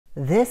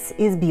This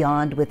is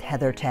Beyond with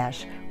Heather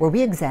Tesch, where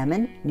we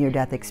examine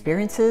near-death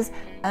experiences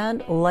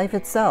and life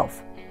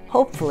itself,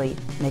 hopefully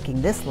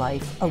making this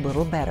life a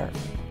little better.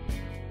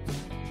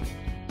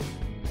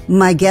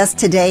 My guest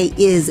today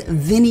is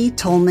Vinney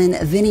Tolman.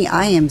 Vinney,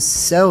 I am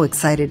so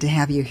excited to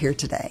have you here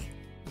today.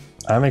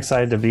 I'm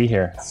excited to be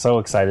here. So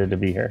excited to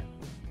be here.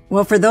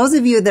 Well, for those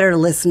of you that are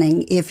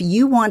listening, if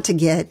you want to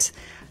get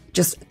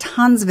just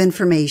tons of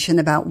information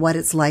about what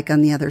it's like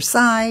on the other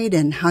side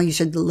and how you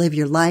should live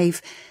your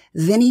life,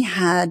 Vinney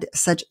had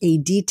such a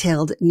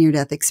detailed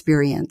near-death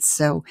experience.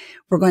 So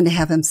we're going to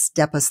have him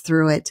step us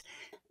through it.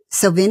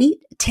 So Vinney,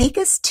 take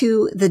us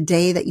to the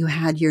day that you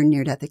had your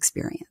near-death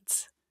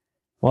experience.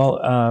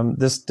 Well,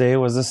 this day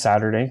was a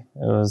Saturday. It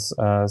was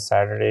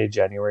Saturday,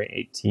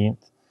 January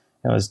 18th.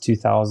 It was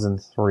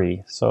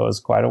 2003. So it was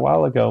quite a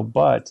while ago,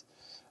 but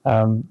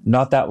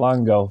not that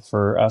long ago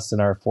for us in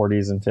our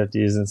 40s and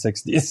 50s and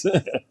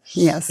 60s.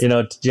 Yes. You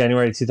know,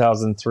 January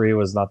 2003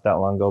 was not that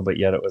long ago, but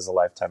yet it was a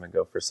lifetime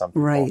ago for some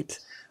people. Right.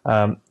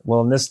 Well,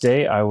 on this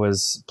day, I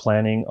was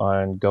planning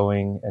on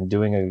going and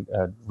doing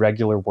a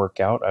regular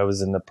workout. I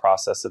was in the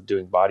process of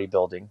doing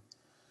bodybuilding,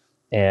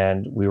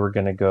 and we were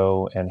going to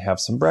go and have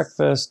some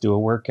breakfast, do a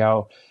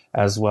workout,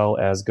 as well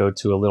as go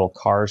to a little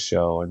car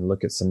show and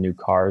look at some new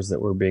cars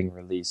that were being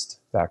released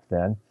back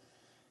then.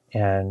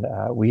 And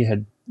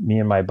me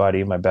and my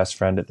buddy, my best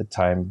friend at the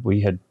time,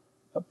 we had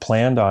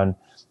planned on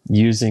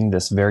using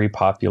this very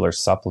popular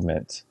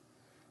supplement.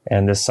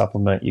 And this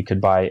supplement you could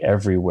buy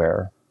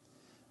everywhere.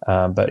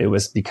 But it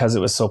was because it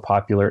was so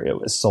popular, it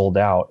was sold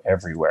out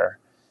everywhere.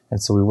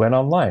 And so we went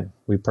online.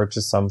 We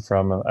purchased some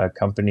from a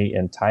company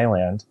in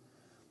Thailand.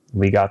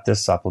 We got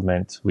this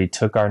supplement. We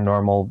took our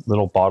normal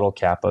little bottle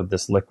cap of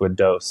this liquid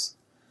dose.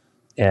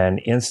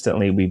 And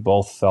instantly we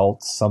both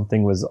felt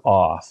something was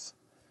off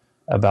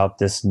about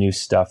this new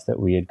stuff that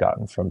we had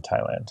gotten from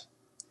Thailand.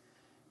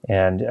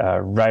 And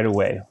right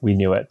away, we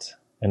knew it.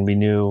 And we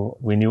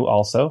knew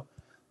also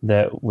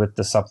that with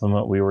the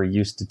supplement we were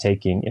used to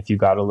taking, if you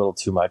got a little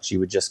too much, you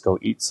would just go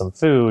eat some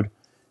food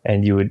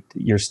and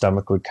your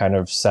stomach would kind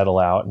of settle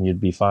out and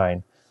you'd be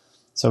fine.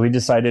 So we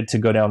decided to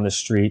go down the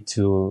street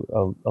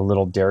to a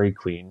little Dairy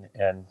Queen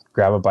and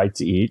grab a bite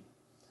to eat.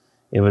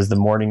 It was the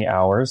morning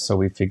hours, so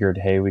we figured,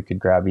 hey, we could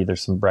grab either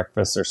some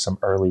breakfast or some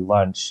early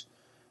lunch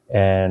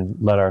and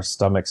let our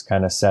stomachs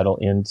kind of settle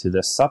into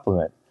this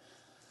supplement.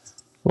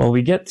 Well,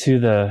 we get to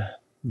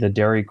the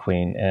Dairy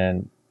Queen,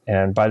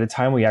 and by the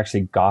time we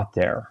actually got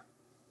there,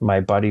 my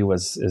buddy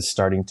is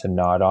starting to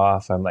nod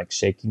off. I'm like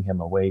shaking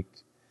him awake.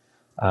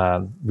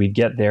 We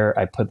get there,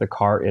 I put the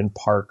car in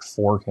park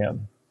for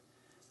him,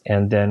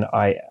 and then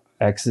I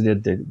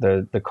exited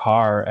the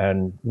car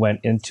and went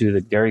into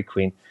the Dairy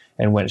Queen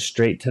and went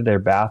straight to their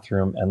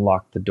bathroom and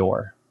locked the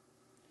door.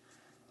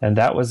 And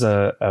that was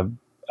a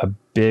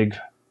big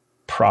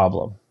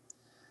problem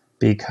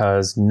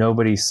because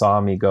nobody saw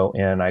me go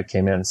in. I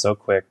came in so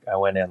quick. I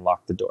went in,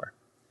 locked the door.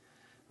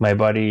 My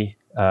buddy,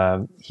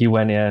 he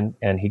went in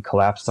and he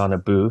collapsed on a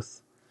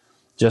booth.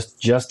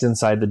 Just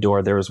inside the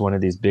door, there was one of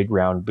these big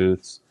round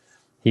booths.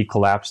 He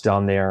collapsed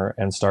down there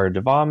and started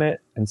to vomit.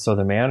 And so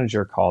the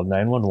manager called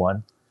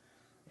 911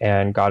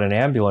 and got an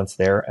ambulance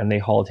there, and they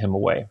hauled him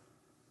away.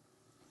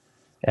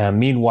 And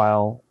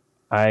meanwhile,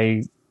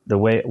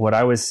 what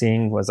I was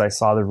seeing was I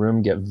saw the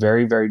room get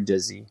very, very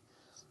dizzy.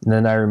 And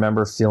then I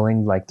remember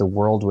feeling like the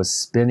world was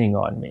spinning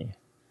on me.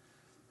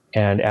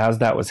 And as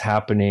that was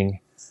happening,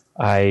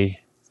 I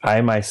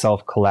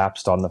myself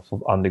collapsed on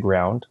the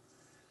ground.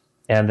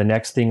 And the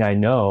next thing I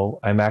know,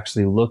 I'm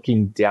actually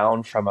looking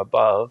down from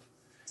above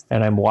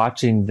and I'm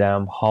watching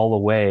them haul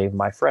away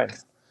my friend.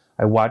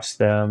 I watched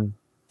them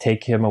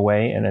take him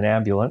away in an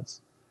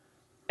ambulance.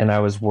 And I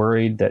was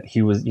worried that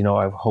he was,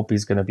 I hope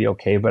he's going to be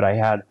okay. But I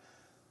had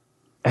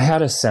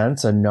a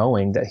sense, a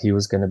knowing that he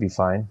was going to be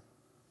fine.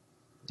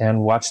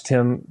 And watched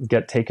him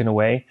get taken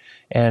away.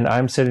 And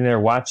I'm sitting there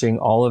watching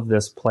all of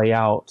this play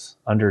out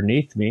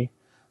underneath me,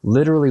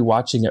 literally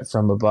watching it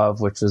from above,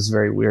 which was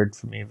very weird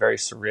for me, very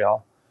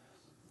surreal.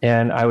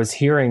 And I was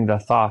hearing the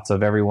thoughts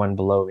of everyone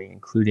below me,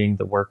 including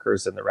the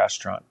workers in the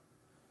restaurant.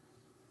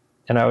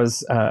 And I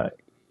was,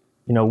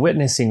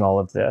 witnessing all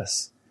of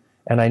this.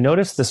 And I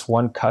noticed this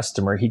one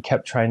customer, he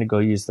kept trying to go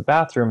use the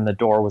bathroom and the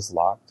door was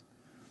locked.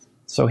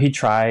 So he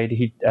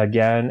tried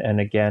again and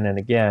again and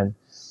again.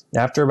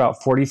 After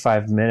about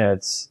 45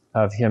 minutes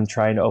of him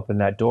trying to open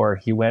that door,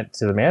 he went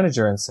to the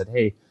manager and said,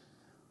 hey,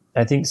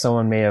 I think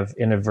someone may have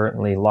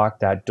inadvertently locked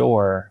that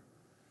door.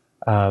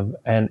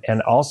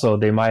 And also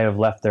they might have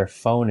left their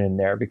phone in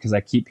there because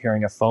I keep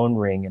hearing a phone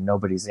ring and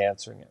nobody's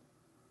answering it.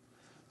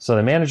 So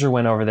the manager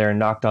went over there and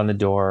knocked on the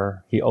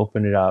door. He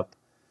opened it up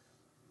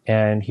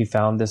and he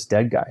found this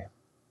dead guy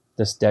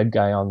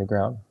on the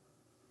ground.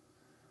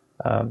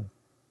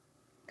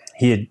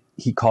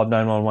 He called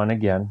 911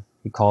 again.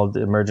 He called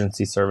the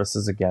emergency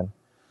services again.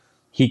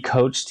 He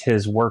coached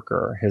his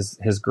worker,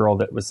 his girl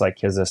that was like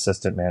his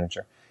assistant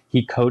manager.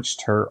 He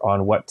coached her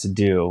on what to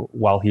do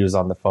while he was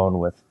on the phone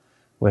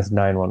with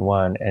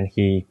 911. And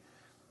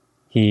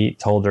he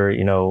told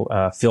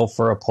her, feel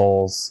for a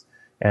pulse.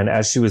 And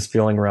as she was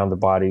feeling around the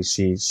body,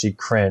 she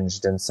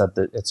cringed and said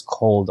that it's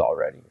cold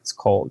already. It's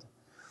cold.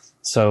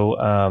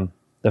 So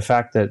the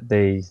fact that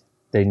they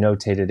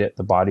notated it,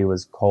 the body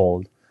was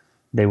cold,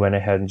 they went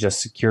ahead and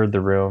just secured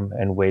the room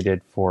and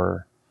waited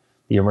for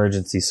the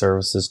emergency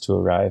services to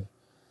arrive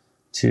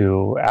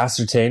to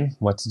ascertain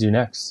what to do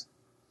next.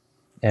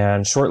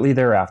 And shortly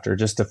thereafter,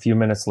 just a few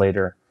minutes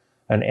later,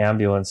 an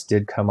ambulance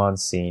did come on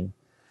scene.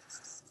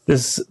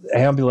 This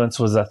ambulance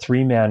was a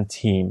 3-man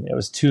team. It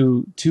was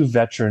two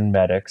veteran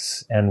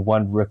medics and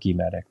 1 rookie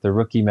medic. The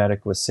rookie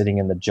medic was sitting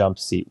in the jump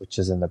seat, which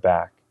is in the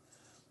back.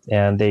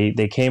 And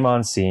they came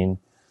on scene.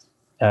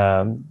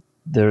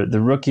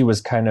 The rookie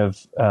was kind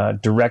of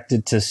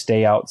directed to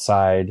stay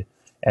outside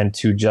and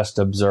to just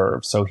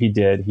observe. So he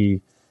did.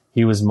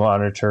 He was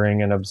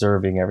monitoring and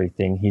observing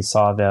everything. He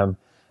saw them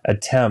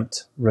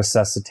attempt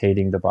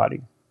resuscitating the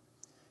body.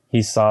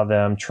 He saw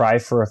them try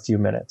for a few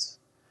minutes.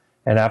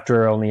 And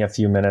after only a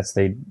few minutes,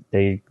 they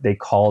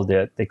called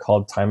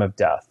time of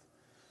death.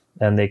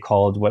 And they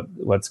called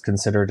what's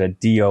considered a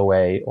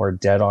DOA, or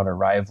dead on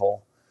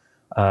arrival,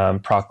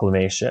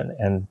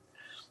 proclamation.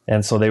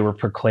 And so they were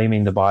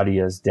proclaiming the body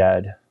as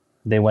dead.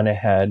 They went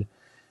ahead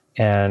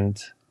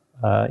and,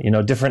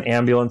 different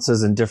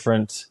ambulances in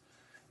different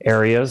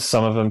areas.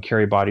 Some of them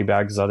carry body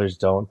bags, others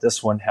don't.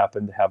 This one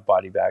happened to have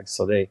body bags.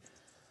 So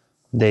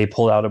they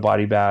pulled out a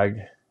body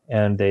bag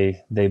and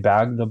they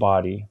bagged the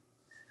body,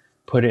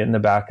 put it in the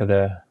back of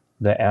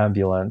the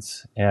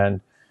ambulance,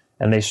 and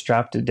they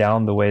strapped it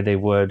down the way they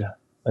would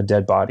a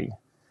dead body.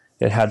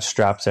 It had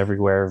straps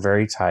everywhere,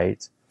 very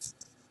tight.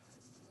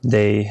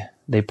 They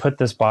put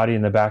this body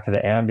in the back of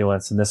the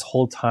ambulance, and this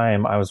whole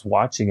time I was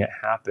watching it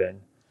happen,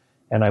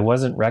 and I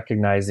wasn't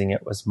recognizing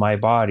it was my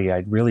body.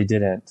 I really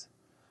didn't.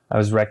 I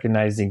was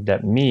recognizing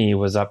that me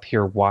was up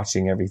here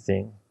watching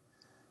everything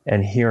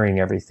and hearing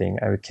everything.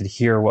 I could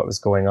hear what was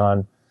going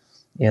on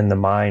in the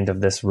mind of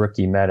this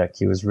rookie medic.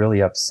 He was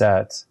really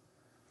upset,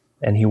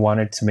 and he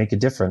wanted to make a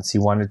difference. He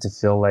wanted to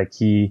feel like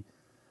he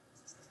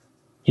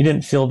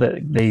didn't feel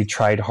that they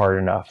tried hard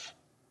enough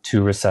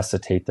to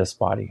resuscitate this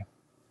body.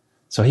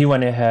 So he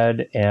went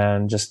ahead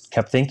and just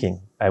kept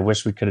thinking, I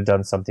wish we could have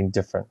done something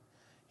different.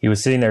 He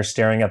was sitting there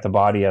staring at the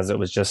body as it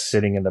was just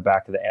sitting in the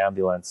back of the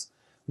ambulance,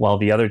 while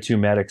the other 2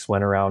 medics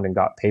went around and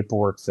got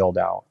paperwork filled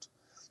out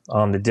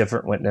on the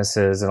different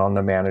witnesses and on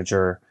the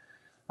manager.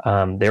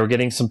 They were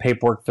getting some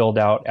paperwork filled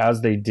out.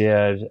 As they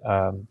did,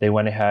 they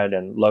went ahead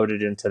and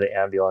loaded into the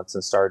ambulance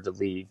and started to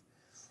leave.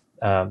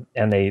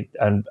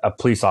 And a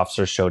police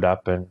officer showed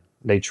up, and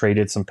they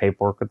traded some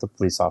paperwork with the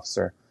police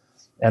officer.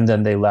 And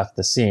then they left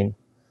the scene.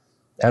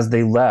 As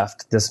they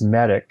left, this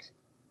medic,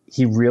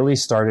 he really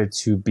started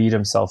to beat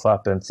himself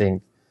up and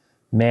think,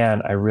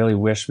 man, I really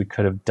wish we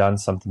could have done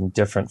something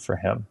different for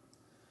him.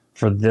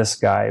 For this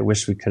guy, I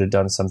wish we could have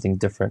done something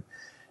different.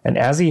 And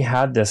as he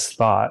had this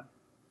thought,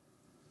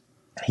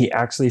 he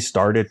actually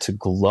started to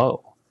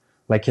glow.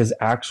 Like his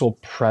actual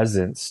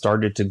presence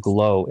started to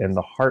glow in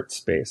the heart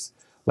space.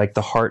 Like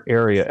the heart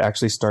area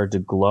actually started to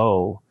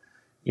glow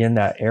in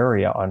that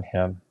area on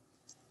him.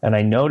 And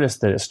I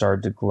noticed that it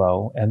started to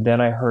glow. And then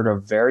I heard a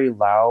very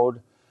loud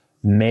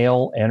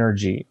male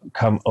energy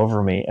come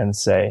over me and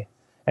say,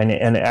 and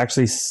it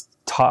actually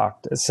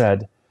talked, it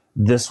said,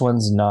 this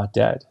one's not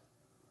dead.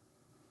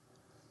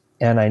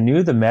 And I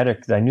knew the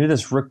medic, I knew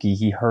this rookie,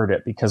 he heard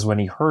it, because when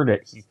he heard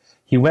it,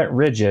 he went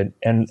rigid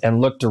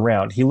and looked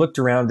around. He looked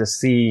around to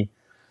see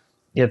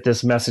if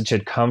this message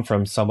had come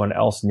from someone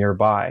else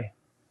nearby.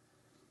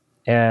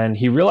 And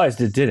he realized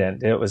it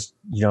didn't. It was,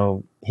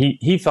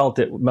 he felt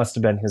it must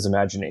have been his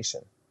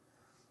imagination.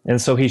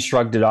 And so he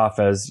shrugged it off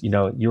as,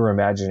 you were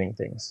imagining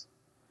things.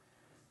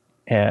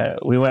 And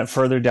we went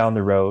further down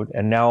the road,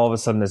 and now all of a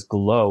sudden this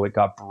glow, it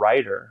got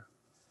brighter.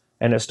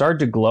 And it started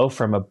to glow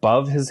from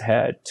above his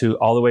head to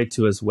all the way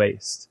to his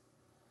waist.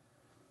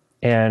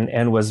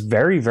 And was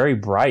very, very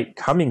bright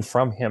coming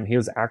from him. He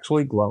was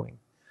actually glowing.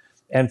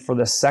 And for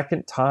the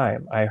second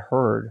time, I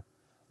heard,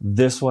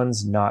 this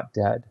one's not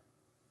dead.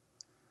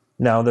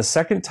 Now, the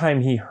second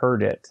time he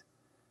heard it,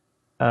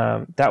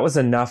 that was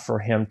enough for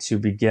him to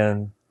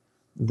begin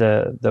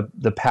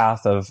the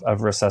path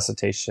of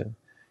resuscitation.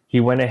 He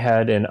went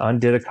ahead and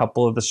undid a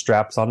couple of the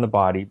straps on the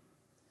body.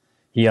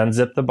 He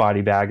unzipped the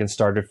body bag and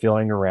started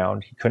feeling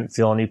around. He couldn't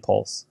feel any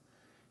pulse.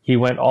 He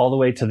went all the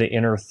way to the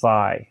inner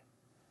thigh,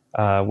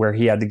 where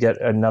he had to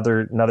get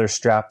another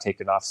strap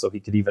taken off so he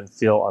could even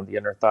feel on the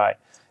inner thigh.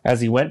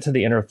 As he went to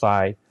the inner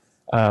thigh,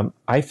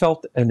 I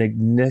felt an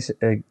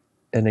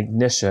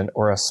ignition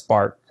or a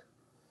spark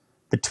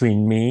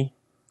between me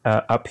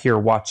up here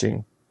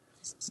watching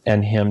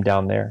and him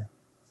down there.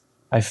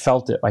 I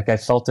felt it, like I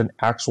felt an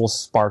actual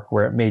spark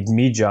where it made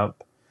me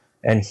jump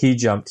and he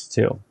jumped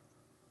too.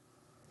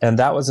 And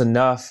that was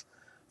enough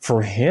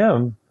for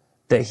him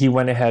that he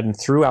went ahead and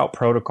threw out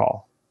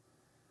protocol,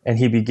 and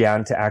he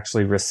began to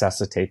actually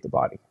resuscitate the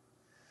body.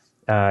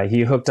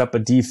 He hooked up a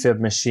defib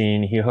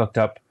machine. He hooked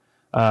up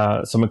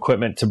some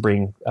equipment to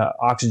bring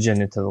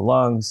oxygen into the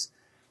lungs.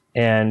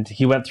 And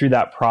he went through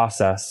that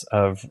process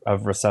of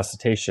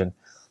resuscitation.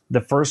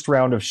 The first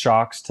round of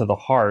shocks to the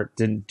heart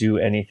didn't do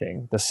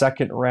anything. The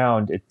second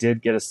round, it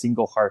did get a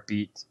single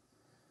heartbeat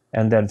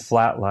and then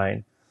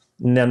flatline.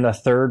 And then the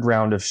third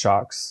round of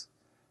shocks,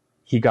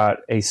 he got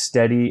a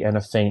steady and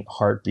a faint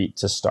heartbeat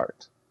to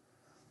start.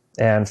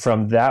 And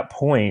from that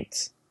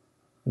point,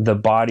 the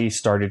body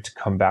started to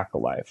come back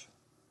alive.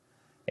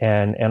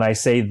 And I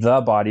say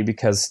the body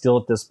because still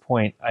at this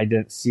point, I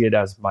didn't see it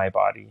as my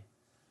body.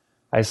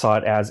 I saw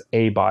it as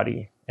a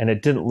body, and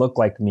it didn't look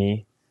like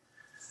me.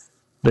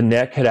 The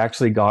neck had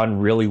actually gone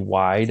really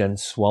wide and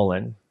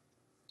swollen,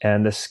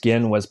 and the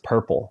skin was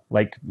purple,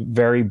 like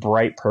very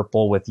bright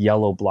purple with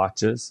yellow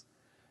blotches.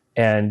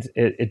 And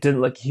it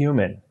didn't look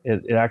human.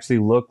 It actually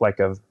looked like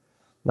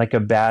a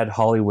bad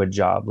Hollywood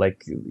job,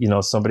 like, you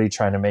know, somebody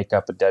trying to make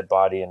up a dead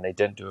body and they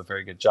didn't do a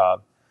very good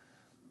job.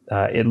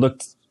 It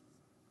looked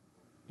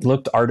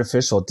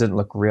artificial. It didn't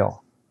look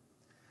real.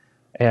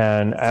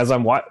 And as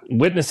I'm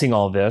witnessing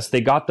all this,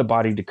 they got the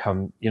body to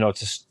come, you know,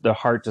 to the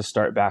heart to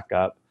start back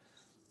up.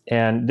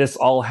 And this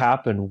all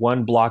happened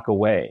 1 block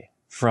away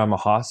from a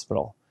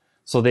hospital.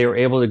 So they were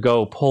able to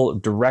go pull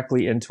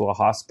directly into a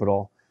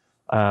hospital,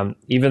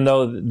 even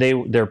though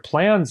their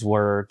plans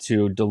were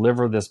to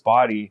deliver this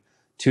body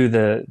to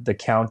the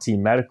county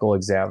medical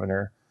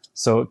examiner,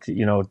 so,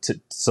 you know,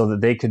 so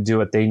that they could do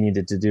what they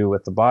needed to do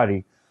with the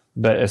body.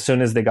 But as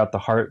soon as they got the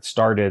heart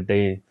started,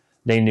 they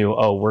knew,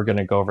 oh, we're going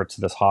to go over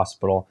to this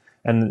hospital.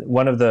 And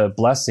one of the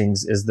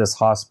blessings is this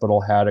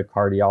hospital had a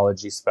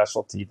cardiology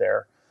specialty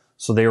there.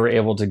 So they were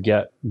able to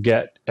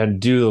get and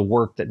do the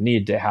work that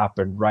needed to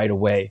happen right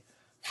away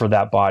for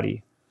that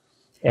body.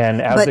 And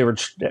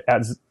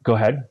go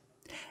ahead.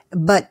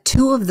 But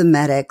 2 of the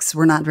medics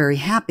were not very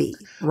happy,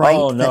 right?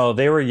 Oh, no,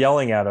 they were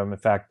yelling at him. In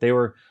fact, they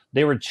were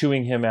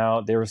chewing him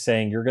out. They were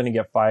saying, you're going to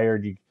get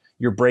fired.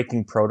 You're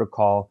breaking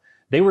protocol.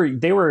 They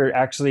were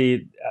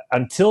actually,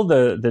 until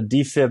the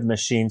defib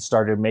machine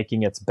started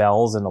making its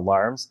bells and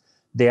alarms,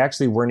 they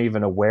actually weren't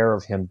even aware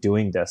of him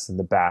doing this in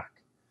the back.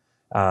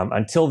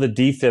 Until the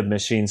defib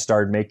machine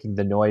started making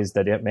the noise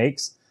that it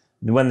makes.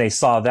 When they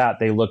saw that,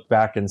 they looked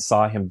back and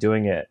saw him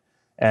doing it.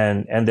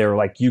 And they were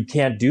like, you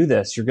can't do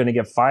this. You're going to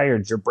get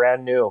fired. You're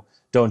brand new.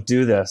 Don't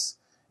do this.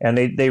 And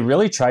they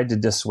really tried to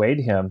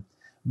dissuade him.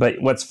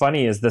 But what's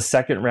funny is the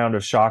second round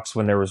of shocks,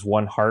 when there was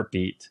 1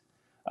 heartbeat,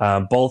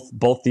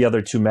 both the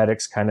other 2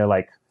 medics kind of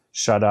like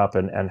shut up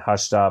and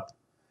hushed up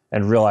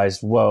and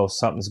realized, whoa,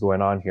 something's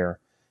going on here.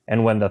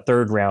 And when the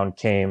third round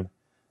came,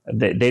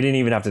 they didn't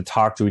even have to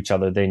talk to each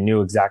other. They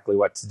knew exactly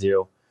what to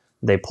do.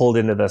 They pulled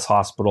into this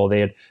hospital.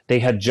 They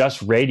had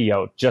just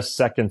radioed just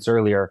seconds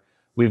earlier,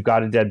 we've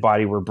got a dead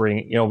body we're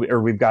bringing, you know,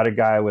 or we've got a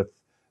guy with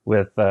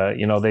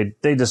you know,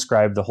 they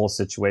described the whole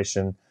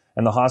situation,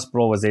 and the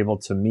hospital was able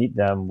to meet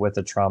them with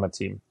a trauma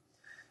team.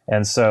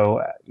 And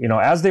so, you know,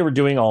 as they were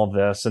doing all of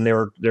this and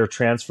they're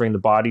transferring the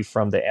body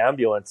from the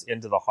ambulance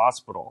into the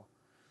hospital,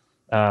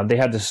 they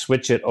had to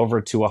switch it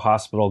over to a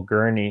hospital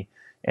gurney.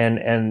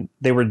 And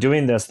they were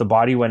doing this. The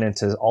body went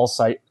into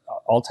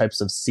all types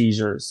of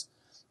seizures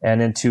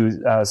and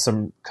into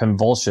some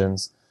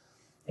convulsions.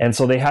 And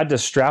so they had to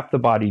strap the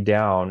body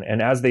down.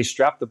 And as they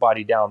strapped the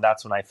body down,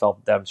 that's when I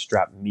felt them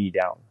strap me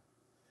down.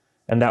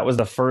 And that was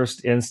the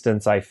first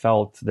instance I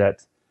felt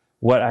that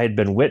what I had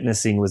been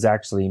witnessing was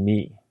actually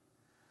me.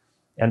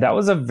 And that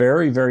was a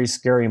very, very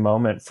scary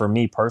moment for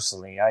me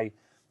personally.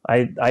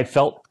 I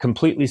felt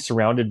completely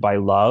surrounded by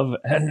love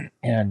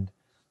and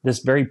this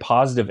very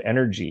positive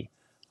energy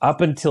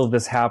up until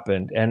this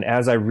happened. And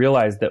as I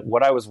realized that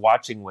what I was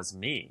watching was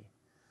me,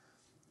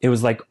 it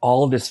was like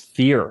all this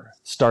fear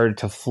started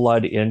to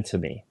flood into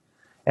me,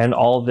 and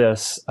all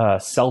this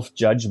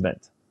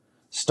self-judgment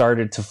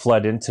started to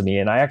flood into me.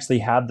 And I actually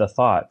had the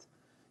thought,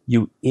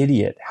 you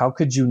idiot, how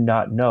could you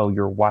not know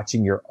you're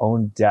watching your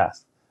own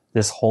death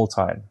this whole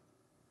time?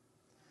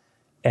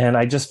 And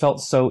I just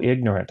felt so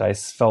ignorant. I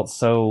felt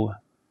so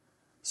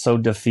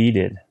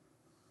defeated.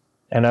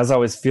 And as I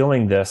was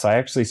feeling this, I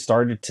actually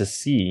started to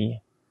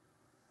see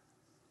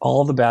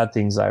all the bad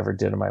things I ever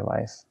did in my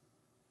life.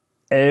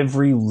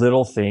 Every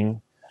little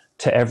thing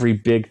to every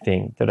big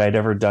thing that I'd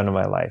ever done in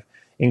my life,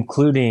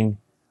 including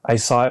I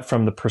saw it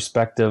from the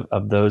perspective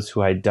of those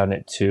who I'd done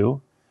it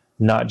to,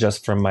 not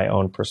just from my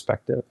own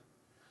perspective.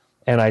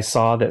 And I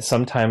saw that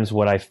sometimes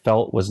what I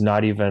felt was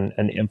not even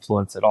an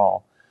influence at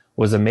all,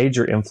 was a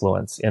major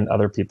influence in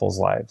other people's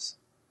lives.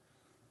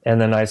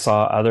 And then I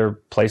saw other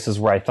places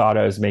where I thought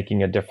I was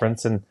making a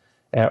difference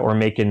or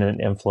making an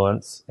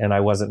influence, and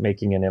I wasn't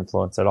making an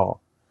influence at all.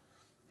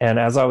 And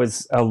as I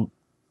was,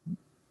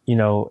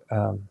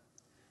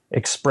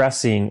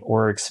 expressing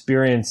or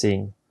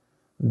experiencing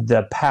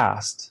the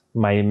past,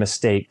 my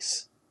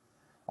mistakes,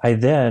 I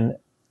then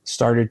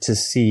started to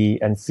see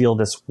and feel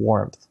this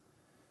warmth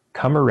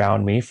come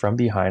around me from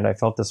behind. I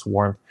felt this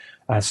warmth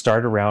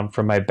start around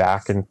from my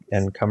back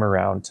and come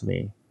around to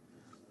me.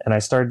 And I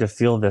started to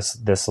feel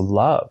this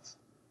love.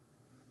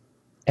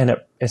 And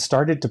it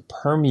started to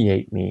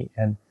permeate me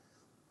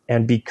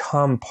and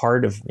become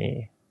part of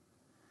me.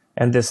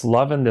 And this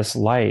love and this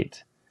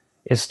light,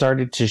 it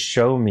started to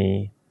show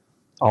me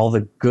all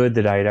the good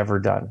that I had ever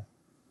done.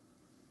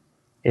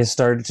 it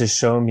started to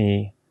show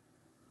me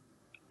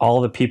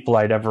all the people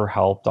I'd ever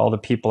helped, all the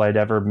people I'd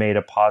ever made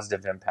a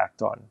positive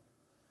impact on.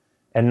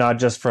 And not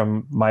just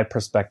from my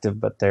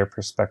perspective, but their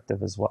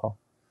perspective as well.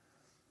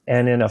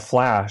 And in a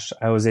flash,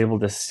 I was able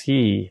to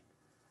see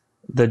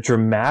the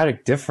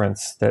dramatic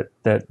difference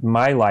that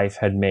my life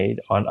had made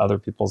on other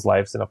people's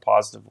lives in a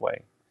positive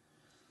way.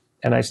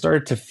 And I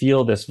started to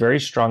feel this very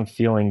strong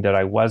feeling that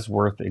I was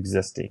worth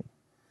existing.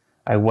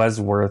 I was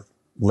worth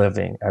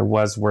living. I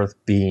was worth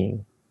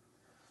being.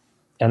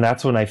 And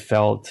that's when I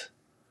felt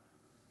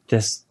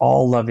this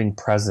all-loving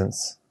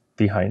presence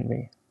behind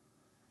me.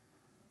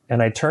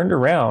 And I turned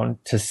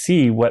around to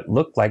see what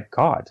looked like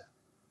God.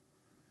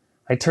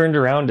 I turned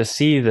around to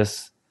see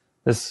this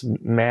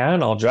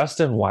man all dressed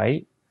in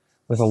white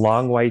with a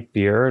long white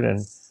beard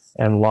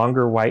and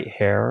longer white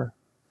hair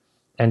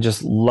and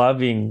just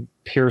loving,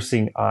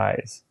 piercing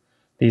eyes.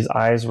 These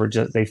eyes were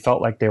just, they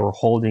felt like they were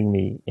holding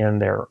me in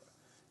their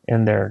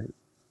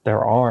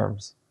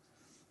arms.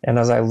 And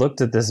as I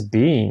looked at this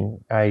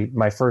being,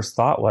 my first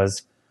thought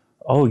was,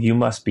 oh, you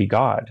must be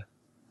God.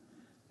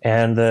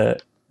 And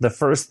the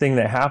first thing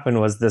that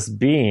happened was this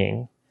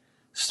being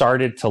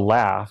started to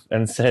laugh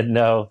and said,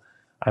 no,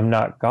 I'm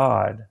not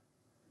God.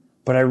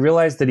 But I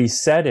realized that he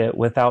said it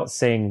without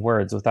saying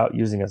words, without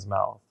using his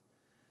mouth.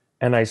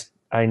 And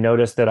I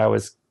noticed that I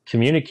was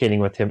communicating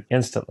with him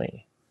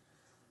instantly.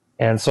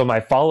 And so my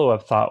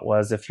follow-up thought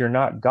was, if you're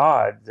not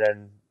God,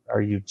 then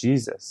are you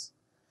Jesus?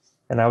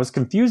 And I was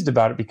confused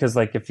about it because,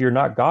 like, if you're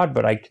not God,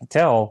 but I can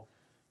tell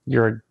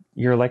you're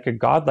like a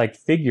godlike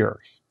figure.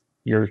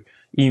 You're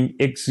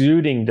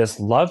exuding this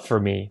love for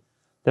me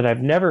that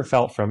I've never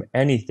felt from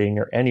anything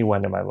or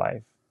anyone in my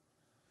life.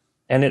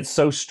 And it's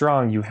so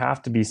strong, you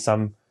have to be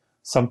some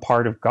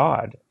part of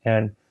God.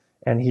 And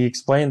he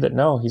explained that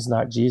no, he's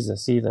not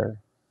Jesus either,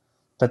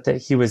 but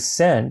that he was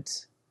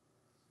sent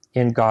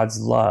in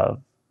God's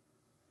love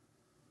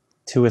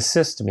to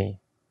assist me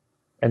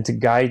and to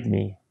guide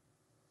me.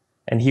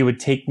 And he would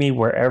take me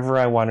wherever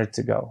I wanted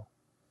to go.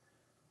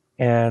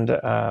 And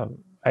I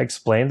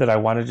explained that I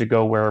wanted to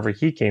go wherever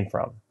he came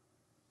from.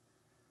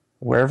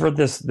 Wherever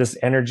this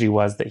energy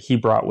was that he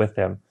brought with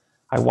him,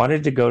 I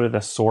wanted to go to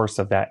the source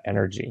of that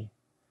energy.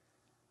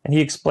 And he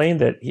explained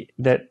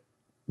that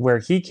where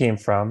he came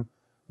from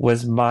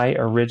was my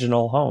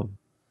original home.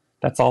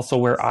 That's also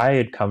where I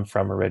had come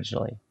from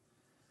originally.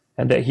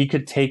 And that he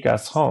could take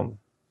us home.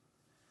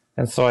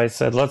 And so I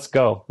said, let's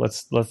go.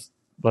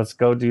 Let's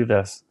go do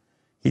this.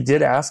 He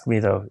did ask me,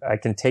 though, I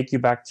can take you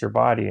back to your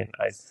body. And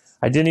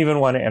I didn't even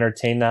want to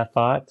entertain that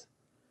thought.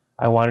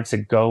 I wanted to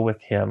go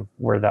with him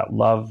where that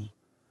love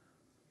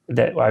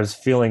that I was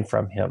feeling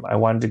from him, I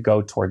wanted to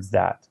go towards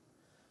that.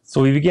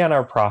 So we began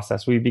our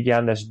process. We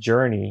began this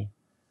journey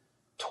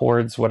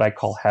towards what I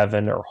call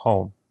heaven or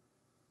home.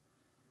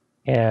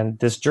 And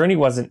this journey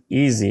wasn't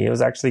easy. It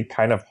was actually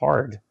kind of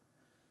hard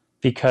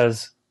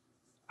because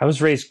I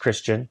was raised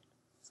Christian.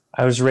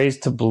 I was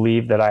raised to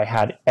believe that I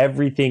had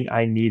everything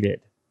I needed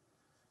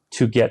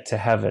to get to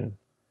heaven.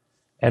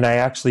 And I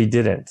actually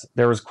didn't.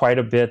 There was quite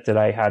a bit that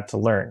I had to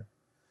learn.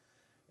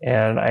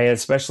 And I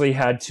especially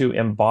had to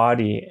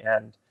embody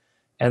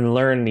and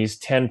learn these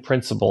 10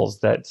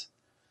 principles that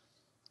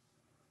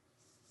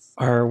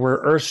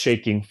were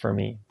earth-shaking for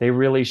me. They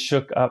really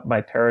shook up my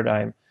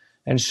paradigm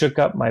and shook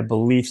up my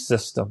belief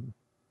system.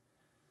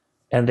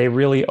 And they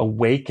really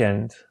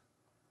awakened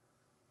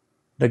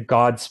the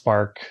God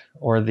spark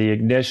or the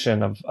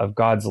ignition of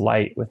God's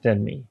light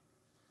within me.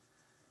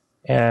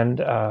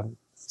 And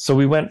so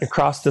we went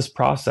across this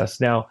process.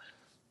 Now,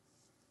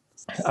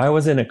 I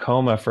was in a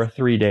coma for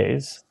 3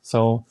 days.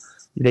 So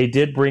they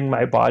did bring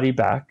my body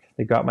back.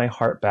 They got my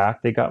heart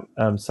back. They got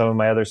some of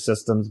my other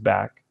systems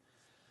back.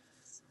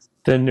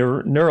 The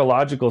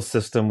neurological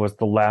system was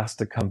the last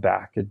to come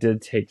back. It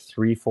did take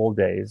 3 full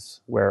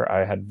days where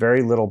I had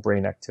very little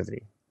brain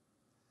activity.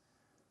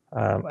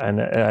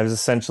 And I was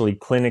essentially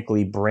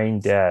clinically brain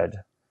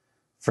dead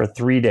for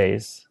 3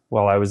 days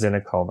while I was in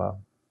a coma.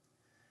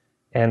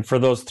 And for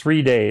those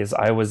 3 days,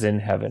 I was in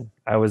heaven.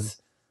 I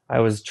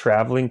was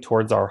traveling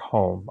towards our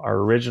home, our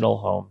original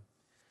home,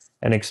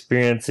 and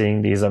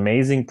experiencing these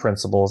amazing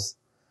principles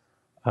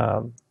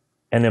and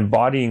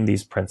embodying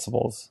these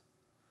principles.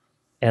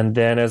 And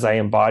then as I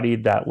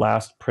embodied that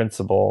last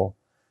principle,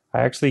 I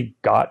actually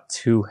got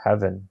to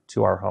heaven,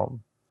 to our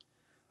home.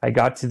 I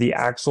got to the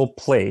actual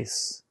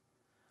place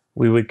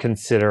we would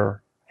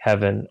consider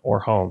heaven or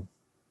home,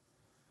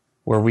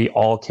 where we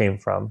all came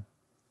from.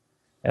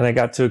 And I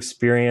got to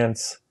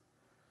experience,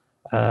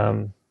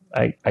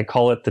 I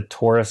call it the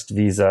tourist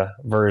visa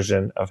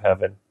version of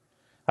heaven.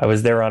 I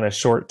was there on a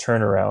short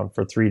turnaround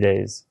for 3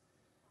 days.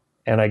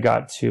 And I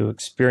got to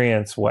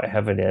experience what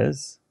heaven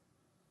is,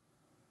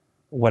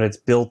 what it's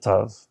built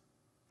of,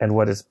 and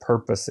what its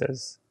purpose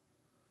is.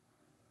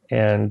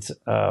 And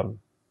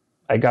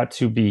I got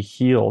to be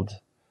healed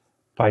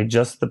by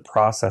just the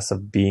process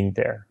of being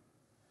there.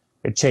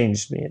 It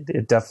changed me.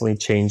 It definitely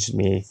changed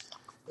me.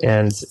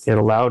 And it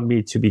allowed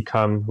me to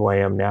become who I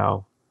am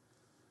now.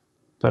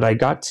 But I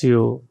got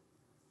to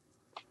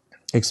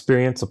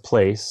experience a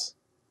place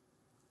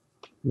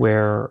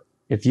where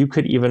if you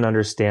could even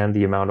understand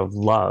the amount of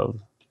love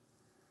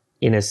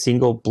in a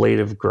single blade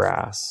of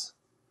grass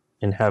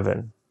in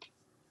heaven,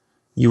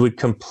 you would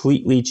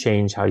completely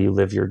change how you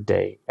live your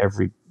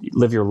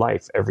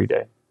life every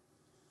day.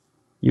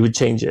 You would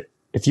change it.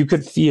 If you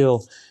could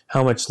feel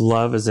how much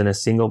love is in a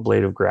single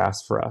blade of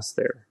grass for us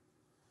there,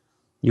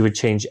 you would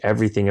change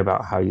everything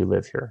about how you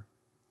live here.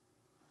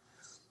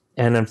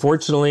 And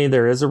unfortunately,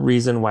 there is a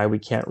reason why we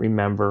can't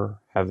remember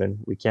heaven.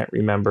 We can't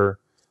remember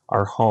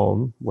our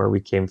home, where we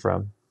came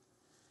from.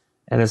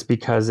 And it's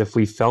because if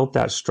we felt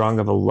that strong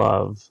of a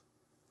love,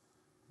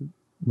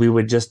 we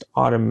would just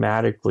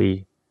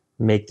automatically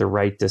make the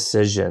right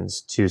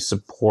decisions to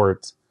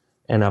support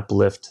and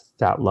uplift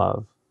that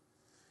love.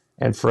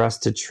 And for us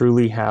to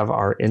truly have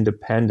our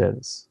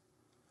independence,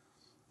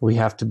 we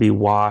have to be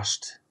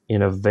washed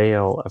in a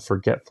veil of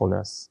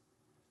forgetfulness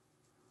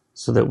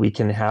so that we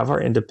can have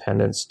our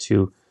independence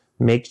to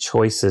make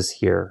choices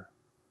here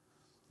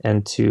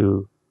and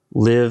to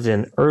live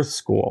in earth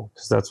school,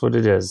 because that's what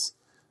it is.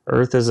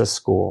 Earth is a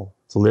school,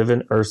 to live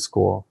in earth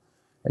school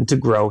and to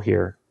grow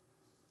here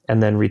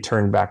and then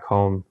return back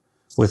home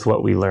with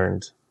what we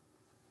learned.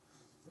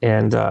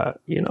 And,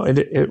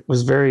 it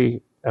was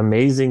very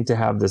amazing to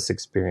have this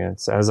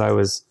experience. As I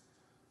was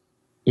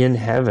in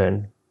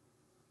heaven,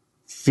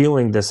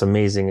 feeling this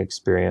amazing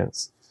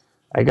experience,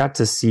 I got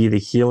to see the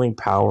healing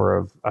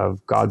power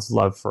of God's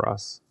love for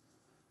us.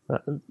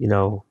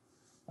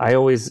 I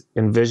always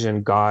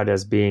envisioned God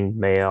as being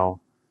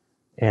male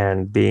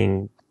and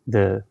being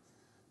the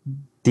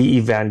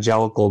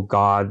evangelical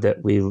God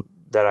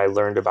that I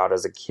learned about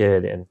as a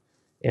kid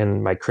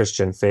in my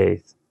Christian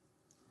faith.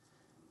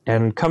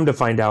 And come to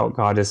find out,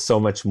 God is so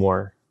much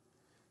more.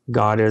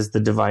 God is the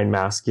divine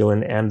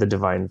masculine and the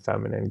divine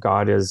feminine.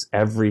 God is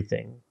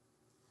everything.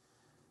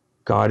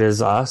 God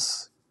is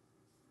us.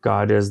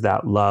 God is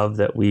that love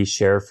that we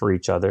share for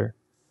each other.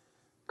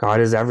 God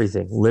is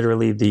everything,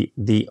 literally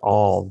the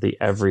all, the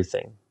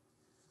everything.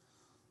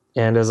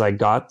 And as I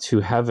got to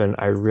heaven,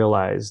 I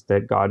realized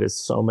that God is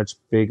so much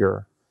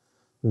bigger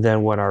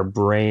than what our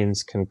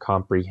brains can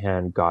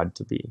comprehend God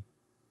to be.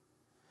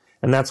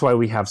 And that's why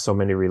we have so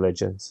many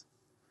religions,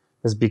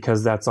 is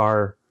because that's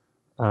our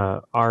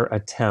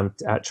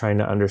attempt at trying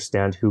to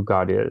understand who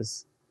God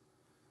is.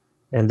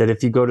 And that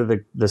if you go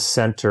to the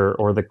center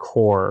or the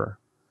core,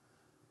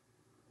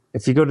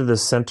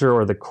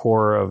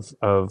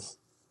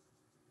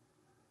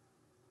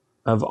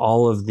 of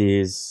all of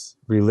these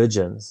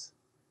religions,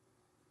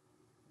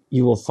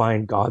 you will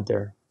find God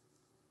there.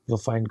 You'll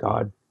find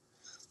God.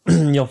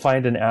 You'll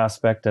find an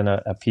aspect and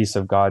a piece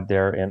of God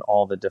there in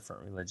all the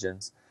different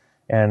religions.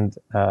 And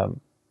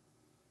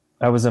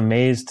I was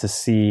amazed to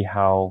see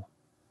how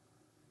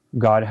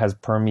God has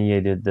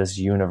permeated this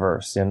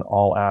universe in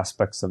all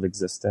aspects of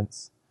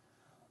existence.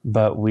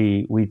 But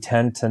we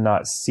tend to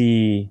not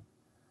see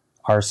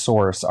our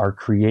source, our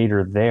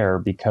creator there,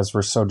 because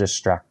we're so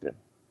distracted.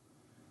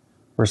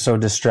 We're so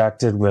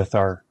distracted with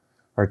our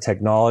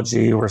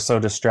technology. We're so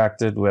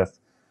distracted with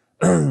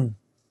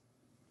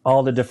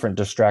all the different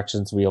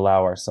distractions we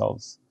allow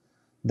ourselves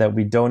that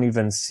we don't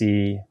even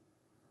see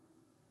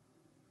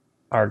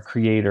our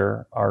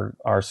creator,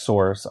 our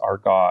source, our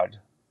God,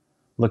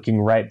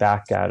 looking right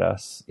back at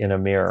us in a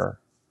mirror,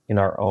 in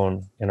our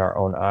own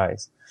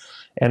eyes.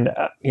 And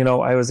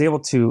I was able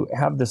to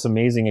have this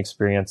amazing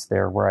experience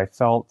there where I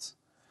felt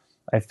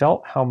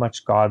how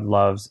much God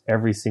loves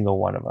every single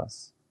one of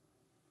us.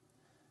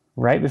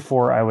 Right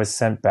before I was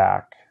sent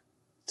back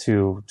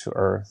to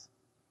earth,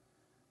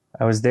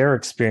 I was there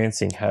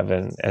experiencing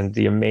heaven and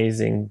the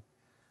amazing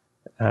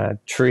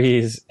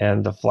trees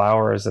and the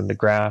flowers and the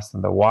grass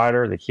and the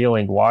water, the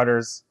healing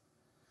waters.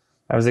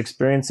 I was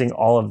experiencing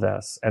all of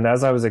this. And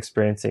as I was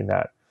experiencing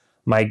that,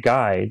 my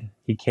guide,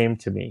 he came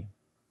to me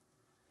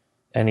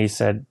and he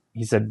said,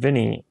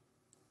 Vinney,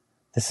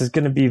 this is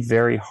going to be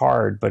very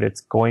hard, but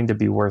it's going to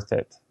be worth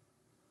it.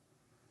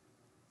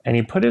 And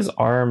he put his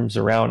arms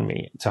around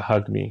me to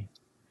hug me.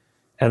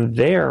 And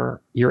there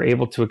you're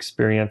able to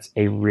experience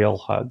a real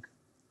hug.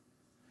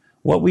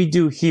 What we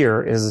do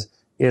here is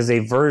a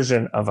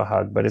version of a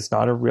hug, but it's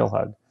not a real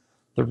hug.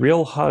 The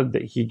real hug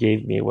that he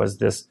gave me was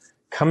this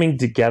coming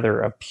together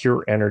of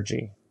pure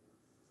energy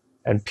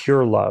and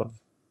pure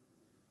love.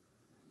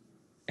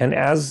 And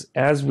as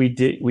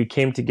we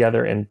came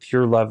together in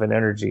pure love and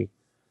energy,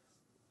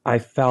 I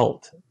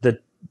felt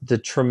the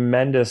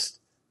tremendous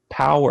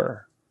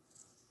power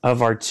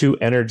of our two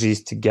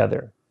energies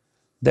together.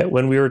 That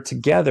when we were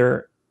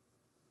together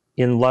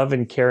in love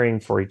and caring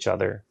for each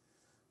other,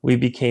 we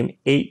became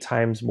 8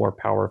 times more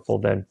powerful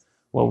than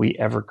what we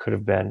ever could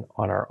have been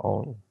on our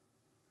own.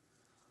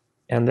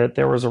 And that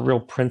there was a real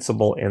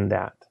principle in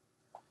that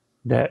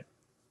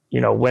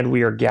when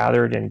we are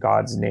gathered in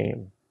God's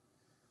name,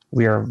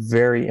 we are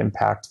very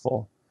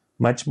impactful,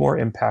 much more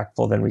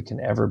impactful than we can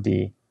ever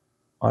be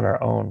on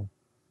our own.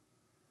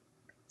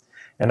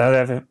 And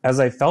as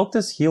I felt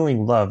this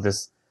healing love,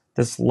 this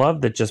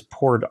love that just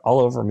poured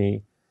all over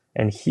me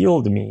and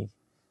healed me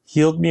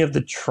of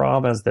the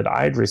traumas that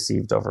I'd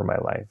received over my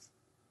life.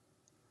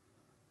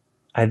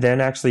 I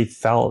then actually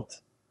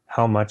felt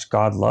how much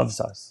God loves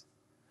us.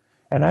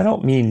 And I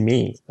don't mean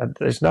me.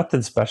 There's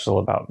nothing special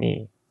about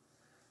me.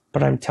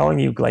 But I'm telling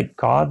you, like,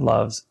 God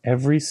loves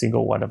every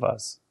single one of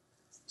us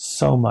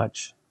so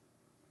much.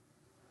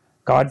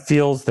 God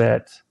feels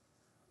that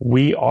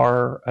we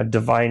are a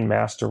divine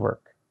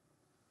masterwork,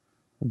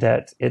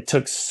 that it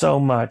took so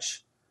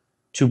much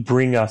to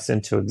bring us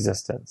into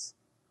existence.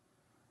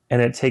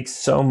 And it takes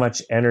so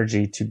much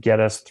energy to get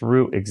us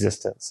through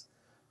existence,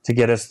 to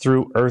get us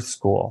through earth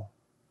school,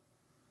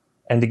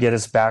 and to get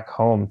us back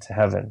home to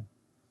heaven.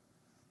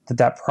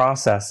 That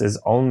process is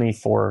only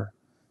for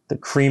the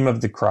cream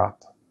of the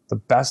crop, the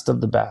best of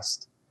the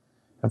best.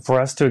 And for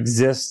us to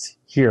exist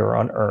here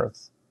on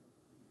earth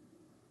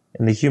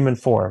in the human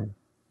form,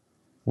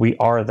 we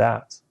are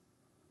that.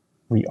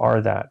 We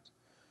are that.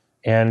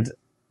 And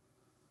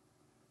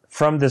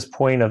from this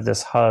point of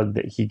this hug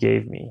that he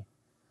gave me,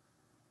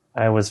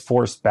 I was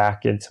forced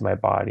back into my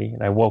body,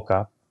 and I woke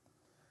up.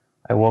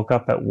 I woke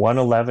up at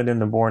 1:11 in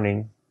the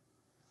morning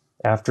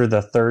after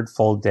the third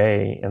full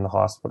day in the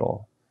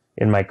hospital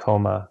in my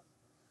coma.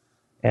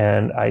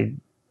 And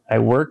I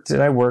worked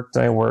and I worked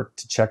and I worked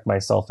to check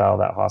myself out of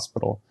that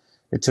hospital.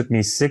 It took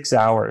me 6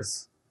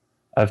 hours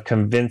of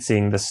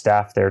convincing the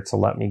staff there to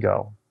let me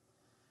go.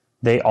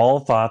 They all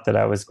thought that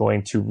I was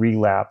going to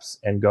relapse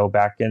and go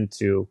back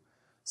into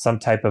some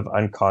type of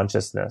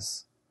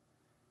unconsciousness,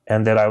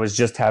 and that I was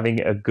just having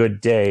a good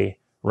day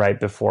right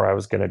before I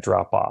was going to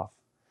drop off.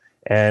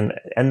 And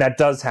that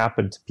does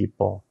happen to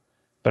people,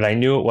 but I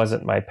knew it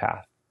wasn't my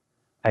path.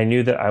 I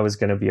knew that I was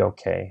going to be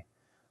okay.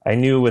 I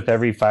knew with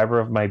every fiber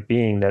of my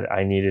being that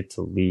I needed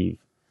to leave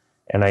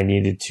and I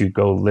needed to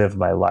go live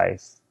my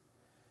life.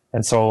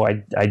 And so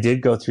I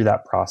did go through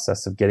that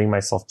process of getting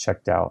myself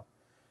checked out.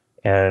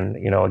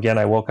 And, you know, again,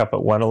 I woke up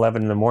at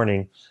 1:11 in the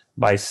morning.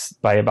 By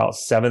about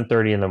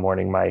 7:30 in the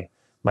morning,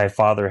 my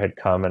father had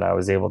come, and I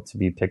was able to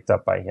be picked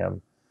up by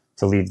him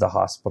to leave the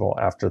hospital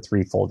after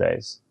 3 full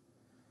days.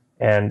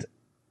 And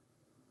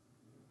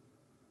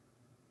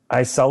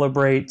I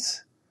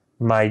celebrate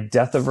my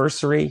death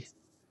anniversary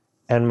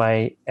and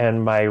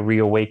my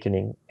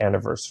reawakening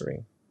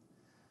anniversary,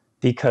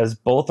 because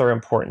both are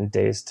important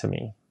days to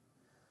me.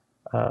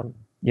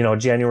 You know,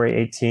 January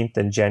 18th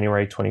and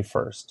January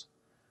 21st.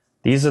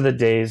 These are the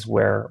days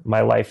where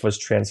my life was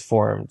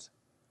transformed.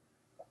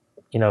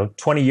 You know,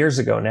 20 years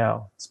ago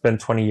now. It's been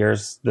 20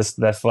 years. This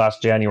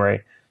last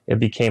January, it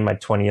became my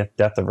 20th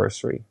death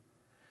anniversary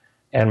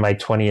and my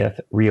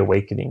 20th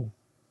reawakening.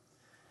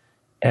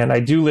 And I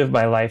do live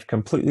my life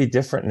completely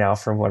different now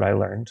from what I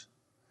learned.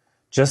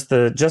 Just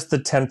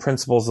the 10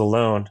 principles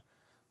alone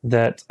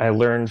that I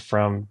learned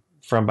from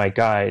my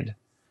guide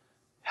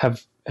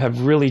have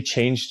really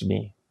changed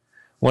me.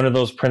 One of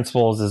those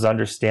principles is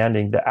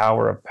understanding the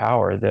hour of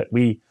power, that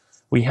we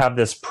have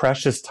this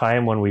precious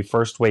time when we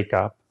first wake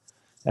up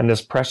and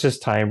this precious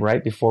time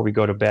right before we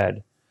go to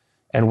bed.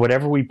 And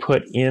whatever we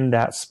put in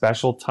that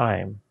special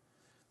time,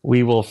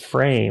 we will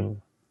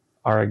frame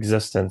our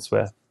existence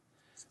with.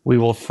 We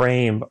will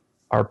frame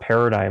our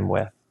paradigm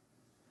with.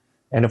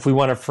 And if we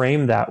want to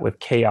frame that with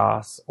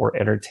chaos or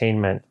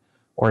entertainment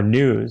or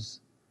news,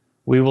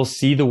 we will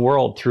see the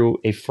world through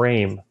a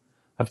frame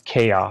of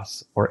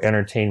chaos or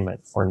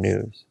entertainment or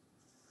news.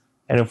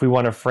 And if we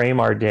want to frame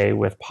our day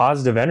with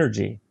positive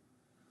energy,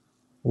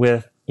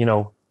 with, you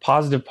know,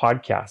 positive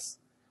podcasts,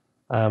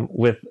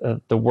 with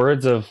the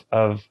words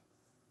of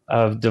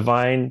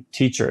divine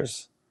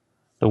teachers,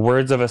 the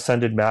words of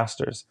ascended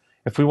masters,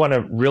 if we want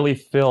to really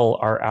fill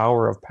our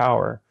hour of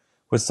power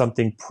with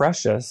something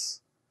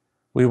precious,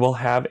 we will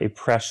have a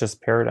precious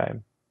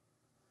paradigm.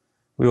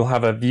 We will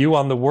have a view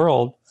on the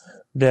world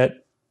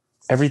that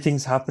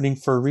everything's happening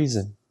for a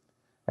reason.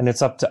 And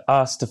it's up to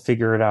us to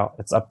figure it out.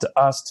 It's up to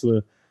us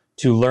to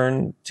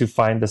learn to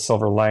find the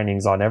silver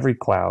linings on every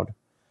cloud,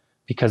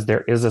 because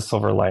there is a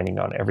silver lining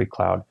on every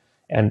cloud.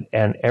 And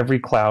every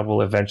cloud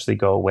will eventually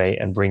go away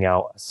and bring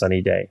out a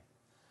sunny day.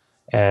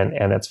 And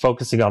it's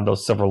focusing on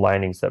those silver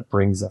linings that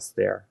brings us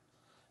there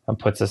and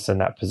puts us in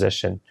that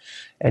position.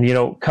 And, you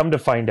know, come to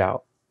find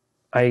out,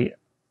 I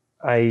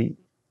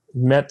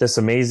met this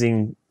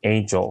amazing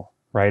angel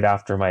right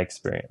after my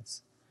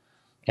experience,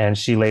 and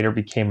she later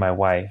became my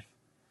wife.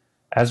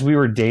 As we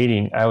were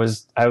dating, I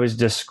was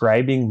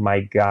describing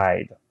my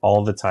guide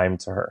all the time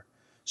to her.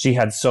 She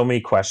had so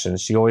many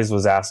questions. She always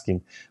was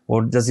asking,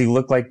 well, does he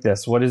look like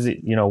this? What is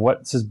it? You know,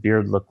 what's his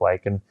beard look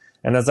like? And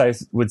as I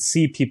would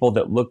see people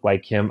that looked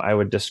like him, I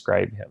would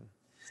describe him.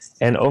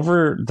 And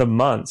over the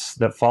months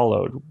that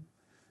followed,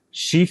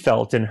 she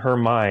felt in her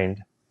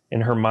mind,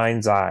 in her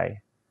mind's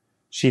eye,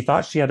 she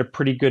thought she had a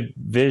pretty good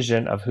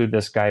vision of who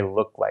this guy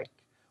looked like,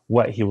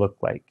 what he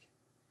looked like.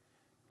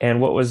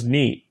 And what was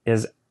neat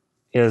is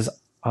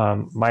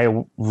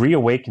my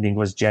reawakening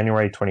was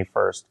January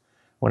 21st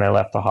when I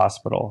left the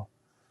hospital.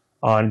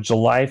 On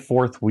July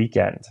 4th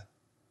weekend,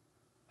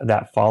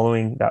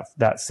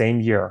 that same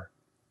year,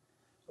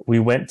 we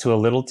went to a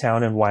little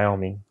town in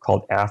Wyoming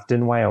called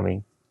Afton,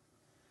 Wyoming,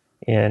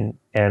 and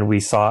we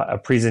saw a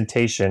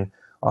presentation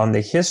on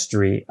the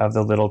history of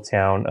the little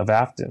town of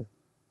Afton.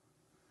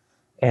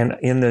 And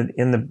in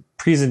the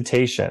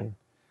presentation,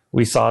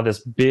 we saw this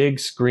big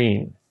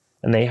screen,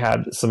 and they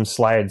had some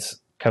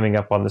slides coming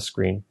up on the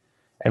screen.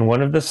 And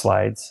one of the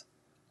slides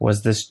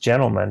was this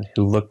gentleman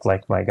who looked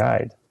like my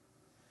guide.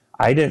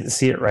 I didn't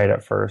see it right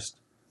at first.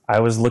 I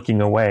was looking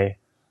away,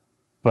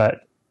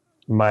 but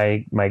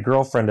my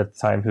girlfriend at the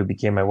time, who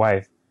became my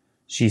wife,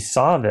 she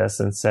saw this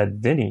and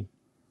said, "Vinney,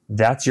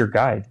 that's your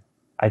guide.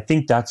 I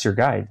think that's your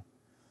guide."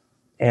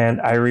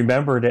 And I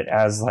remembered it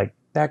as like,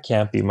 that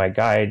can't be my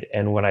guide.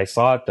 And when I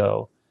saw it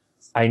though,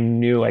 I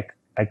knew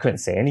I couldn't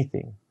say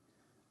anything.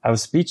 I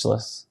was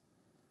speechless.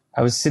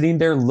 I was sitting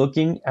there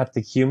looking at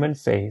the human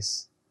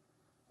face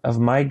of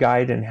my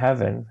guide in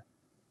heaven,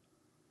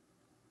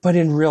 but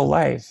in real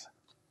life.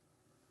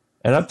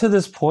 And up to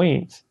this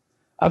point,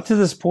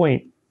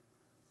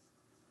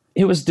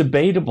 it was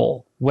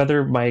debatable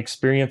whether my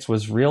experience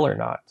was real or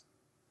not.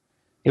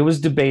 It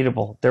was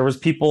debatable. There was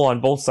people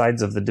on both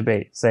sides of the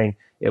debate saying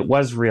it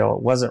was real,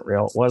 it wasn't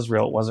real, it was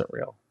real, it wasn't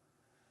real.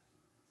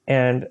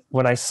 And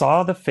when I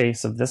saw the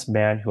face of this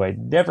man who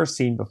I'd never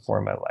seen before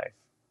in my life,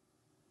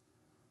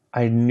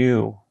 I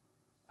knew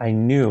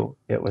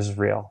it was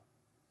real.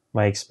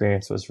 My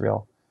experience was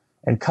real.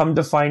 And come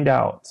to find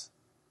out,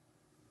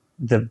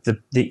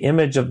 the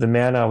image of the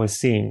man I was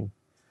seeing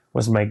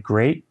was my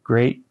great,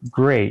 great,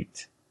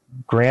 great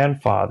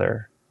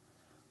grandfather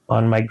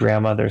on my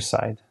grandmother's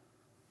side.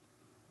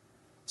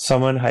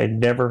 Someone I had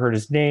never heard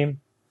his name,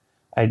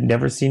 I'd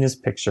never seen his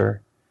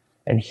picture,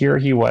 and here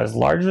he was,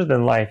 larger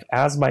than life,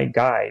 as my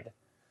guide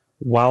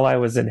while I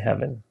was in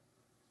heaven.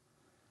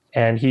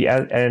 And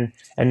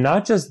and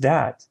not just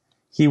that,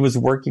 he was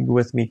working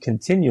with me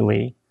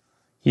continually.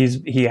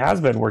 He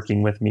has been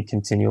working with me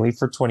continually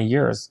for 20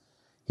 years.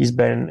 He's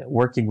been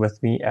working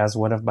with me as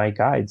one of my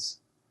guides.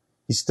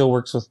 He still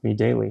works with me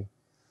daily.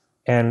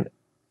 And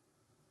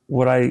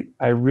what I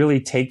really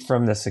take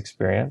from this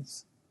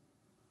experience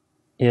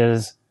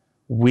is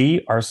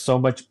we are so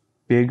much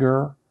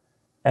bigger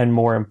and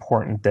more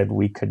important than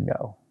we could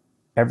know.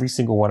 Every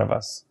single one of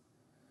us.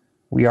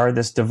 We are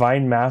this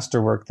divine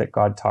masterwork that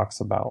God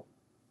talks about,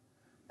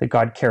 that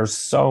God cares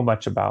so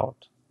much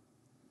about.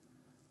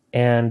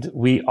 And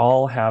we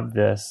all have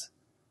this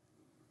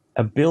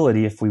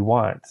ability, if we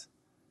want,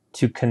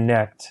 to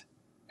connect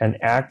and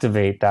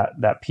activate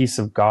that piece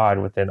of God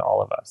within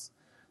all of us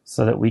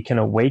so that we can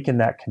awaken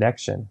that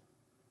connection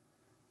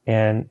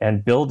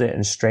and build it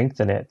and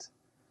strengthen it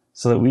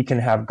so that we can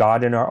have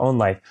God in our own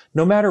life.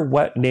 No matter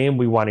what name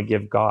we want to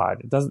give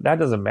God, that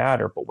doesn't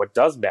matter. But what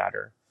does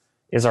matter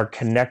is our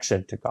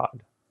connection to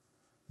God.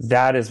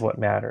 That is what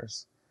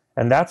matters.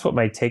 And that's what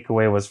my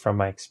takeaway was from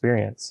my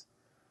experience,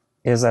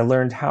 is I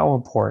learned how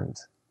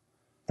important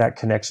that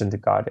connection to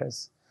God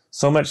is.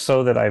 So much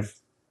so that I've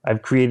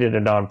created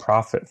a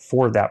nonprofit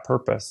for that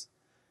purpose.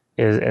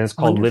 And it's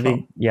called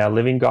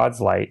Living God's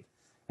Light.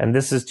 And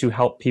this is to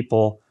help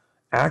people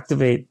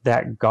activate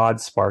that God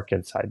spark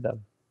inside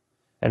them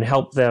and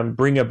help them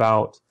bring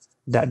about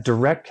that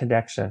direct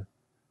connection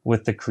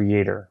with the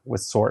Creator,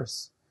 with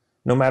Source,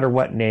 no matter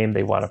what name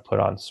they want to put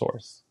on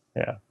Source.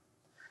 Yeah.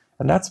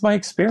 And that's my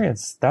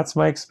experience. That's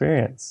my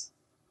experience.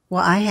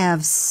 Well, I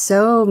have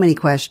so many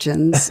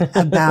questions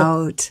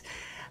about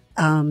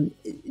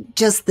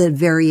just the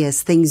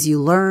various things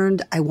you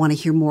learned. I want to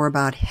hear more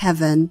about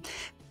heaven,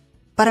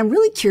 but I'm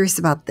really curious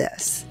about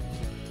this.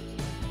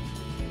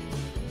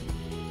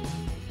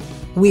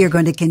 We are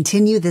going to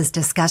continue this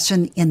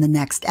discussion in the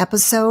next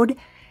episode.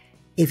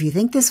 If you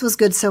think this was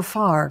good so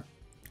far,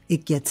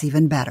 it gets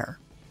even better.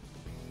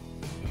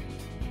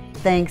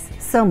 Thanks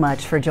so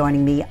much for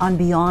joining me on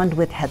Beyond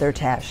with Heather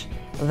Tesch.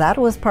 That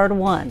was part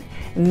 1.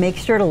 Make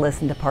sure to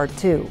listen to part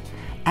 2.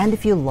 And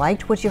if you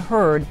liked what you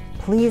heard,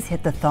 please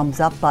hit the thumbs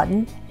up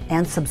button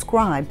and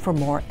subscribe for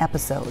more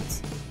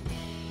episodes.